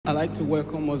I'd like to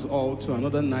welcome us all to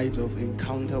another night of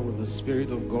encounter with the Spirit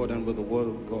of God and with the Word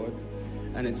of God.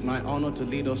 And it's my honor to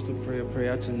lead us to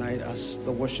prayer tonight as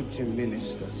the worship team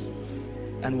ministers.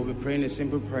 And we'll be praying a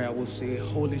simple prayer. We'll say,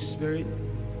 Holy Spirit,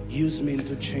 use me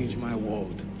to change my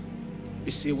world.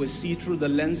 You see, we see through the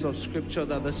lens of Scripture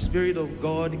that the Spirit of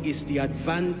God is the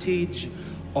advantage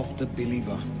of the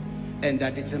believer. And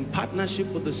that it's in partnership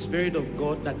with the Spirit of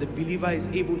God that the believer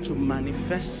is able to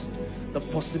manifest the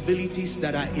possibilities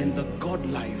that are in the God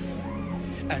life.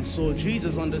 And so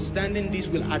Jesus, understanding this,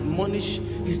 will admonish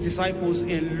his disciples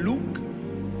in Luke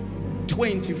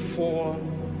 24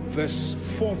 verse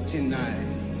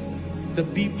 49. The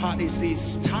B part, it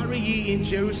says, tarry ye in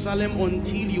Jerusalem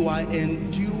until you are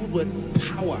endued with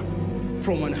power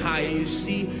from on high. And you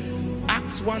see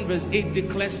Acts 1 verse 8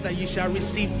 declares that you shall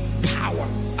receive power.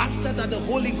 After that, the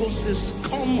Holy Ghost is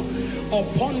come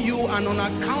upon you, and on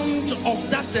account of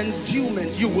that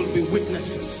endowment, you will be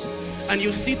witnesses. And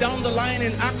you see down the line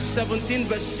in Acts 17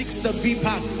 verse 6, the B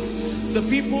part, the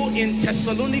people in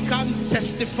Thessalonica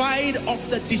testified of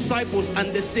the disciples, and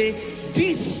they say,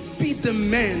 these be the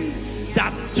men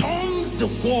that turned the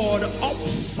world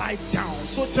upside down.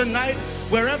 So tonight,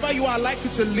 wherever you are, I'd like you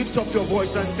to lift up your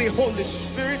voice and say, Holy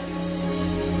Spirit,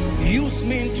 use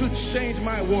me to change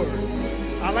my world.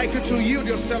 I'd like you to yield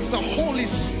yourself. So, Holy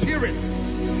Spirit,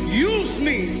 use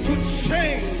me to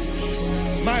change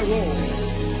my world.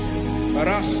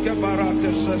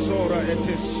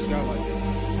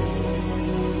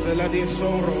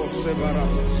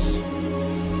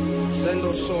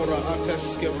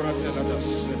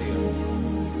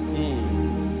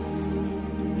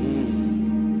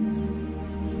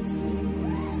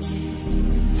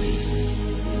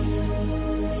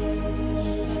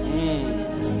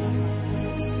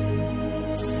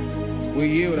 We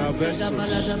yield our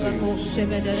vessels to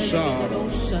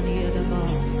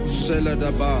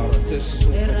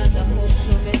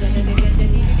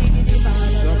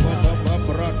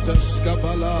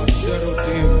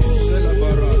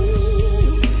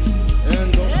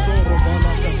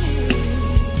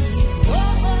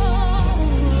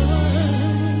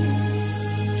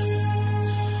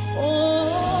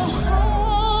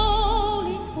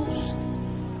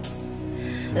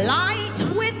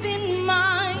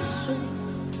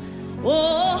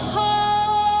oh,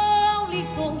 Holy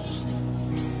Ghost,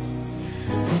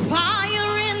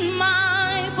 fire in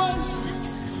my bones.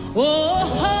 Oh,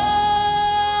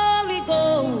 Holy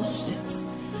Ghost,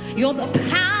 you're the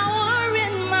power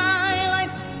in my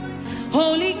life.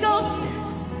 Holy Ghost,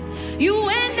 you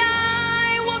and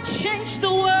I will change the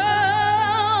world.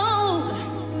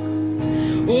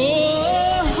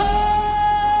 Oh,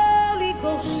 Holy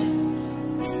Ghost,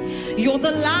 you're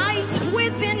the light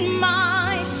within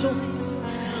my soul.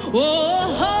 Oh,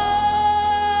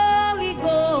 Holy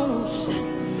Ghost,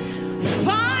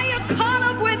 fire caught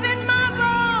up within my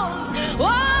bones.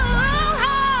 Oh,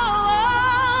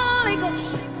 Holy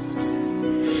Ghost,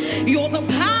 you're the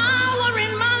power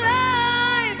in my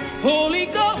life. Holy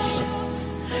Ghost,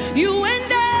 you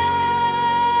and I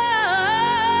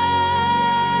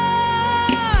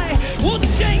will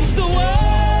change the world.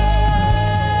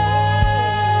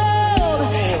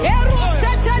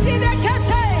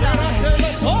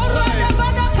 All right.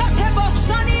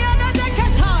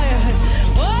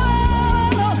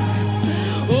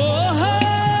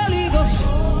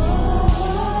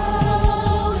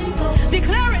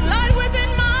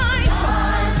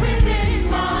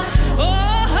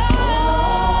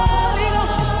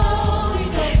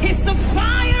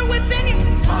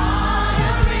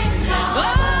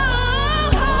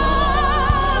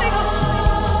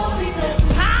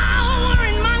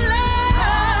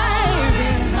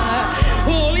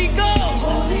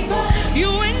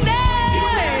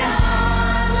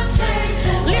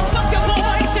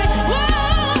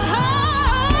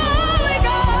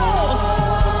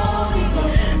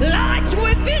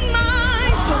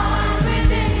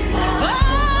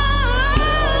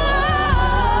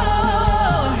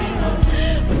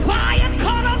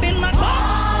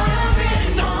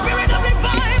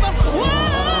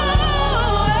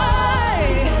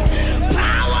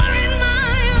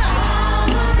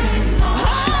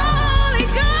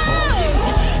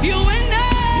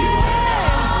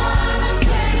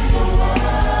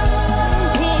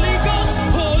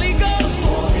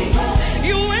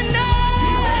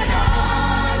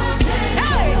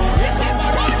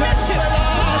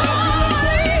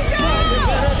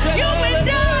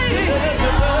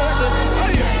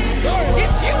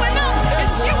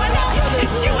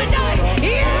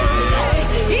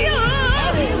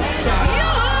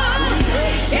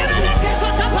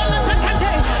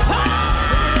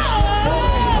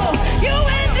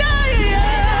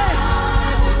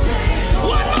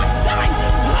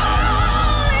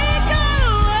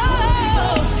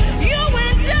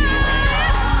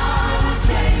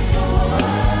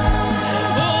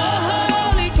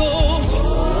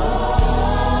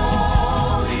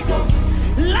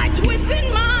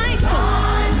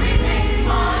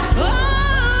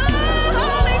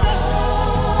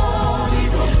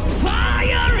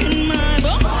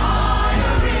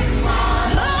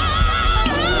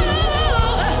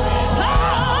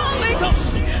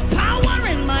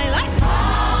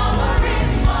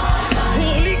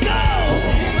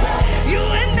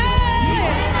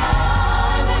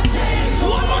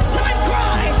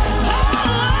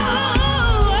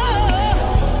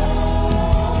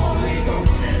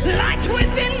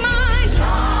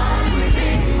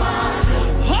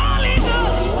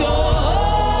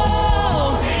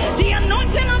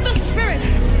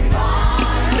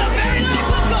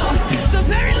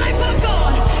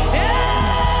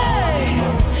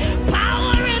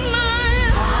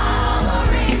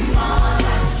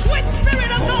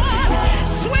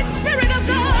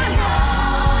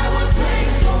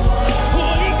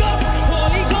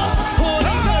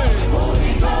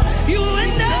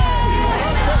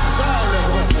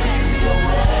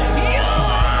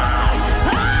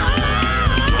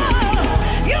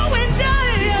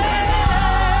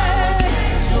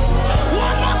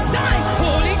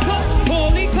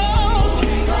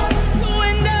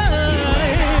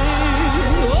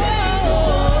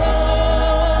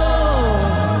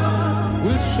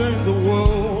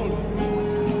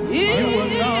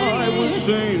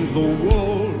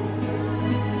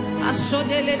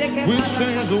 We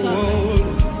change the world.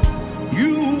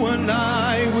 You and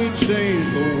I, we change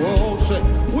the world. Say,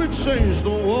 we change the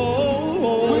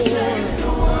world. We change the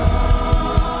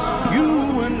world.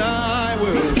 You and I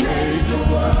will change the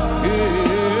world.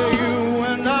 Yeah, you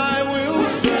and I will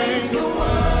change the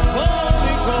world.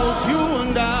 Holy Ghost, you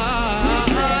and I,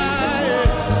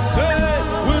 hey,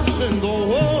 we change the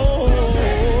world.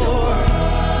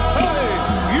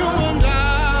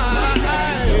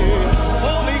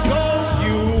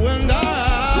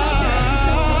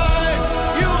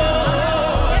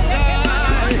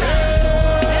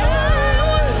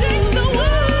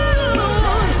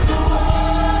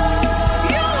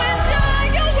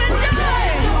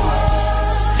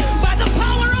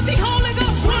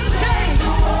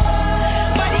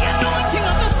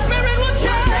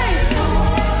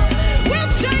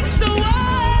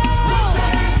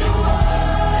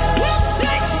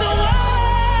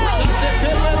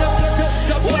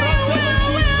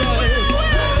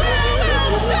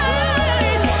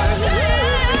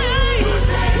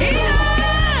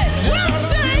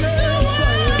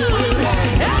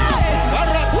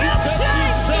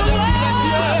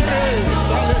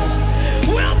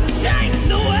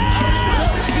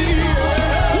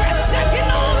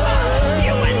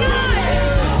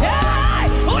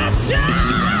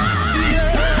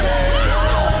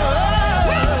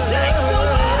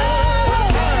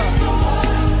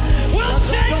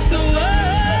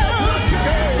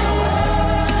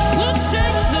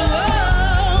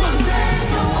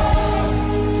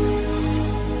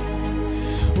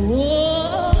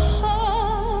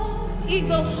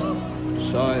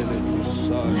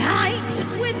 Light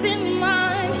within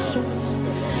my soul.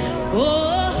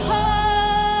 Oh,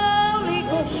 Holy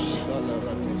Ghost.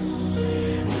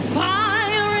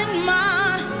 Fire in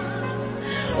my.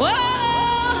 Oh,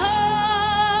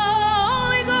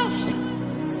 Holy Ghost.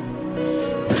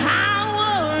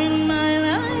 Power in my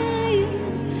life.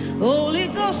 Holy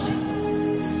Ghost.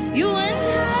 You and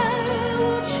I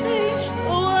will change the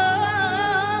world.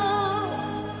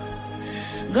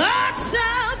 God's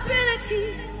ability.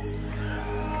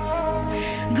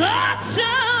 God's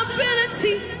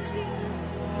ability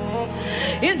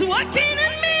is working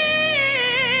in me.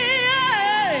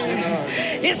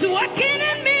 It's working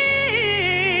in me.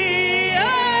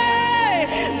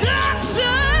 God's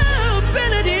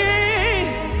ability.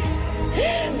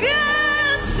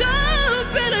 God's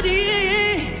ability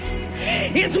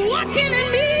is working in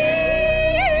me.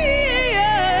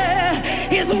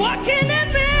 It's working in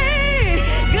me.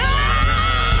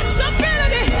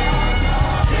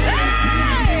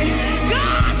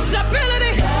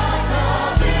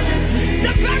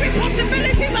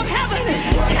 Possibilities of heaven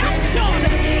captured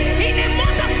in a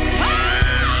moment.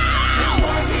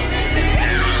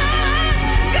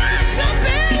 God's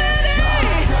ability.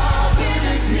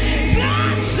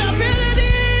 God's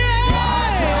ability.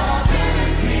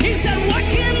 He said,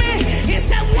 work in me. He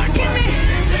said, work in me.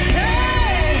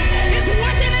 Hey, it's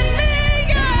working in me.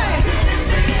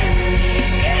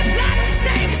 If that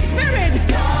same spirit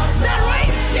that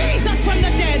raised Jesus from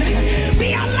the dead be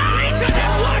alive and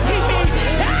at work in me,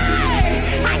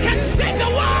 I can sing the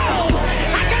world.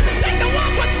 I can sing the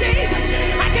world for Jesus.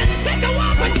 I can sing the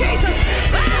world for Jesus.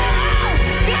 Oh,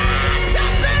 God's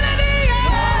ability.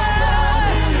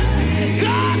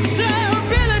 God's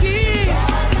ability.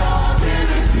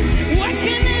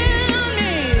 Working in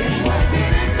me.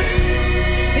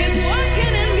 It's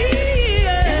working in me.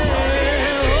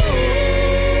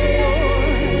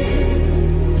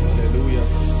 Hallelujah.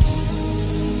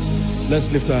 Let's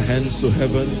lift our hands to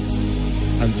heaven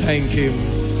and thank Him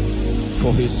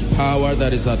for His power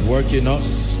that is at work in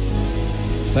us.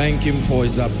 Thank Him for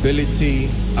His ability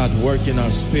at work in our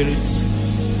spirits.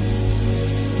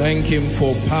 Thank Him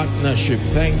for partnership.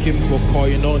 Thank Him for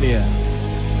Koinonia.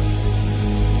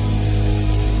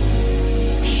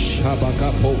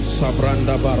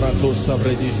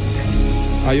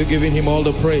 Are you giving Him all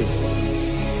the praise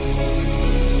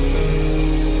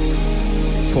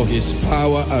for His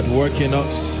power at work in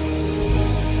us,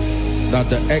 that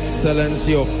the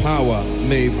excellency of power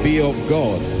may be of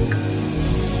God?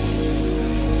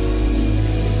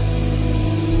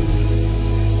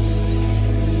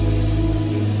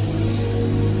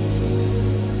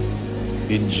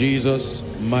 In Jesus'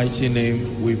 mighty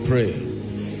name we pray.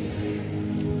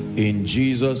 In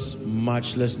Jesus'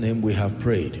 matchless name we have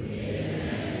prayed.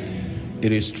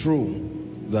 It is true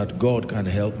that God can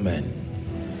help men.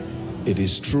 It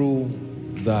is true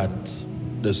that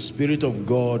the Spirit of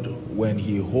God, when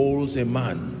He holds a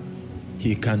man,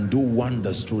 He can do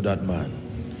wonders through that man.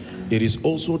 It is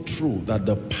also true that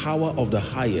the power of the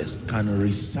highest can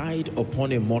reside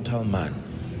upon a mortal man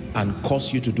and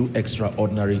cause you to do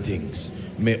extraordinary things.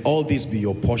 May all this be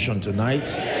your portion tonight.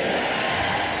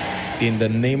 In the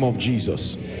name of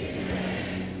Jesus.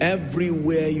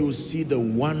 Everywhere you see the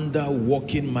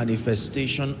wonder-working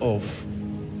manifestation of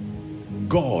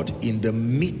God in the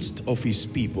midst of his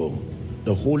people,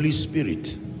 the Holy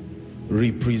Spirit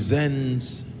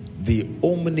represents the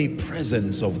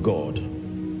omnipresence of God,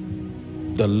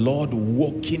 the Lord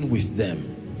walking with them,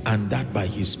 and that by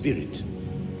his Spirit.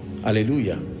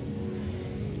 Hallelujah.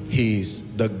 He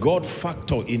is the God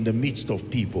factor in the midst of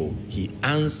people. He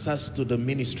answers to the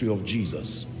ministry of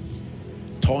Jesus,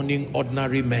 turning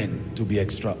ordinary men to be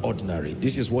extraordinary.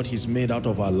 This is what he's made out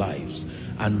of our lives,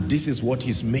 and this is what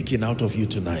he's making out of you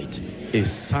tonight. A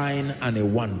sign and a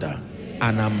wonder,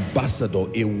 an ambassador,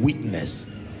 a witness,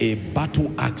 a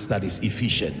battle axe that is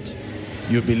efficient.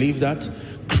 You believe that?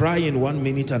 Cry in 1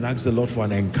 minute and ask the Lord for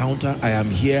an encounter. I am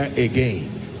here again.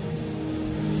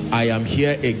 I am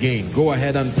here again. Go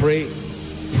ahead and pray.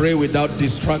 Pray without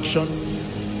distraction.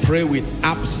 Pray with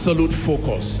absolute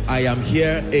focus. I am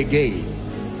here again.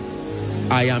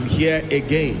 I am here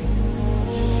again.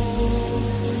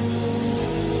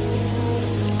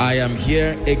 I am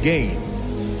here again.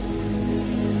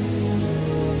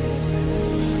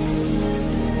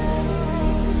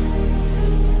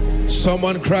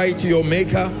 Someone cry to your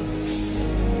maker.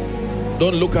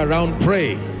 Don't look around,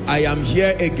 pray. I am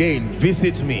here again.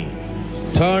 Visit me.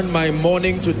 Turn my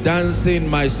mourning to dancing,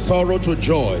 my sorrow to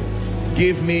joy.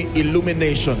 Give me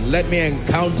illumination. Let me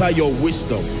encounter your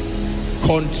wisdom.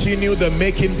 Continue the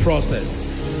making process.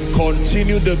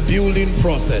 Continue the building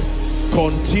process.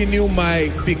 Continue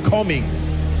my becoming,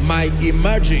 my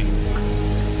emerging.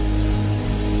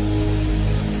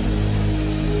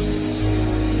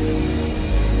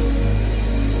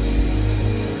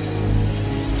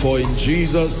 For in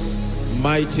Jesus'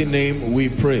 mighty name we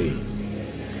pray.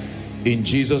 In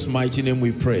Jesus' mighty name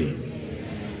we pray.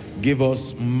 Give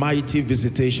us mighty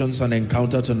visitations and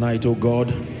encounter tonight, oh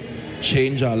God.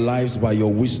 Change our lives by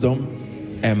your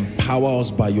wisdom. Empower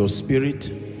us by your Spirit.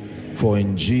 For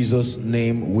in Jesus'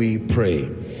 name we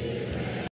pray.